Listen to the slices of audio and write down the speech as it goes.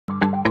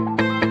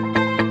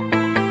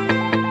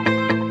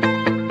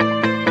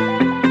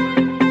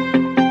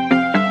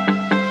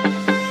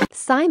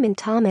Simon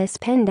Thomas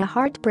penned a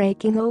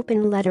heartbreaking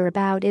open letter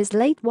about his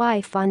late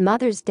wife on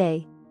Mother's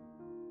Day.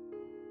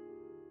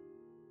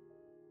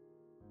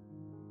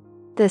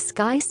 The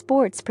Sky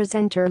Sports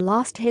presenter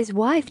lost his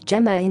wife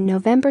Gemma in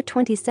November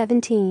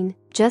 2017,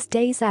 just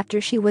days after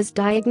she was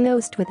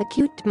diagnosed with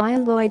acute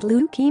myeloid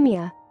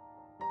leukemia.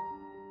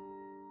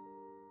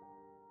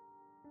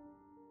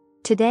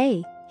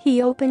 Today,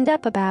 he opened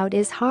up about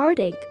his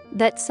heartache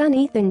that son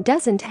Ethan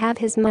doesn't have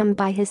his mum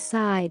by his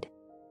side.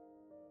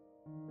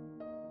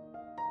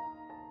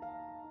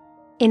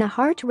 In a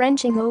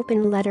heart-wrenching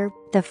open letter,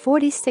 the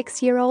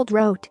 46-year-old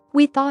wrote,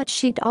 "We thought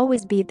she'd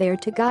always be there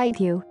to guide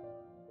you.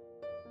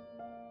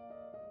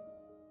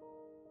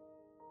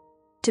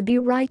 To be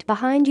right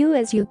behind you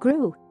as you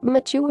grew,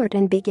 matured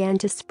and began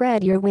to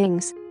spread your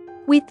wings.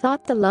 We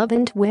thought the love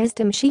and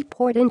wisdom she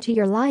poured into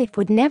your life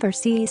would never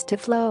cease to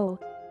flow.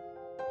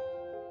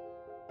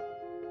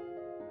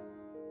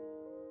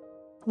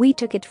 We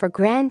took it for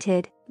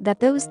granted that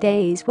those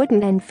days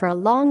wouldn't end for a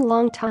long,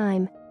 long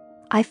time.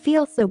 I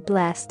feel so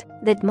blessed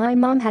that my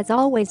mom has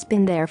always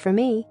been there for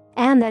me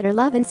and that her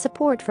love and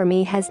support for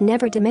me has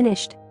never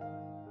diminished.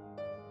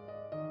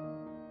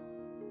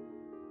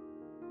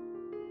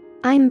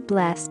 I'm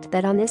blessed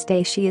that on this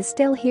day she is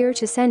still here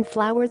to send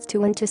flowers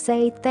to and to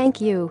say thank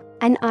you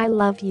and I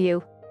love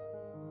you.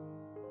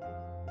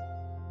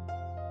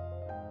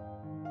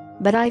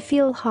 But I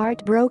feel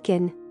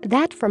heartbroken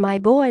that for my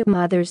boy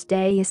Mother's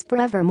Day is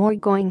forevermore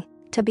going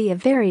to be a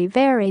very,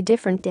 very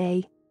different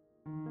day.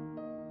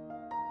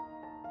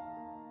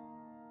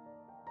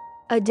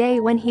 A day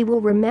when he will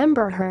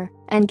remember her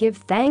and give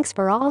thanks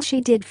for all she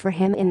did for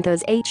him in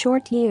those 8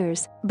 short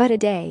years, but a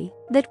day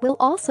that will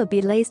also be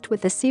laced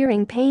with the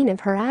searing pain of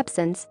her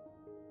absence.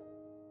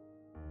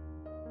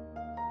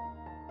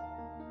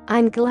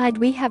 I'm glad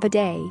we have a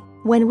day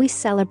when we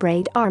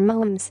celebrate our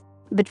moms,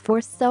 but for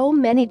so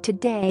many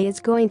today is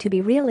going to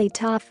be really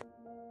tough.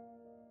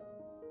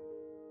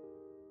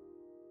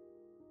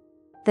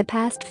 The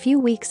past few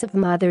weeks of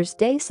Mother's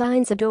Day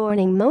signs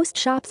adorning most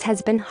shops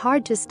has been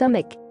hard to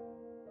stomach.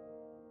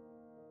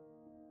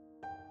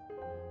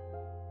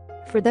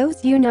 For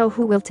those you know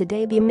who will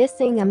today be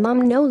missing a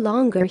mom no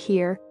longer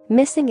here,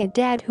 missing a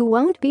dad who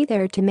won't be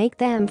there to make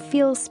them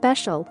feel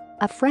special,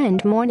 a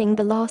friend mourning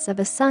the loss of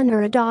a son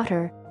or a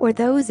daughter, or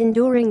those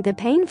enduring the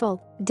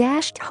painful,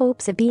 dashed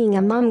hopes of being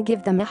a mom,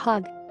 give them a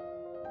hug.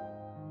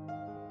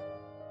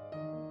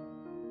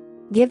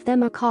 Give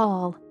them a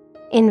call.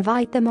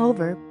 Invite them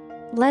over.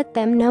 Let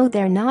them know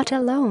they're not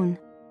alone.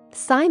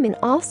 Simon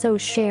also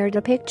shared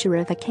a picture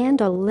of a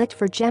candle lit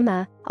for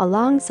Gemma,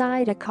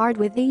 alongside a card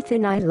with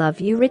 "Ethan, I love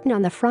you" written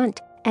on the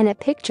front, and a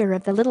picture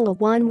of the little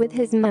one with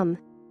his mum.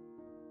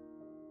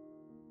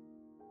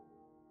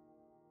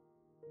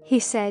 He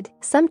said,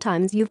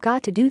 "Sometimes you've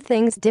got to do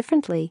things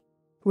differently.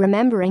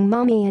 Remembering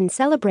mommy and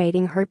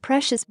celebrating her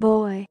precious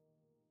boy."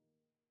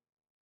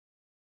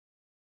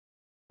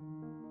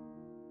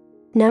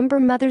 Number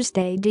Mother's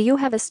Day. Do you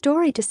have a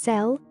story to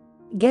sell?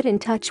 Get in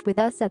touch with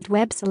us at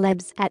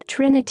webcelebs at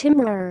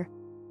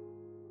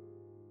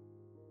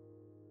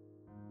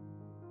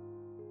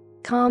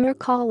trinitimrer.com or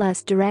call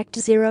us direct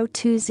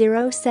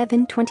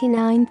 0207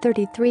 29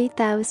 33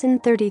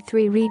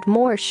 033. Read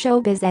More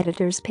Showbiz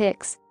Editor's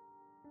Picks.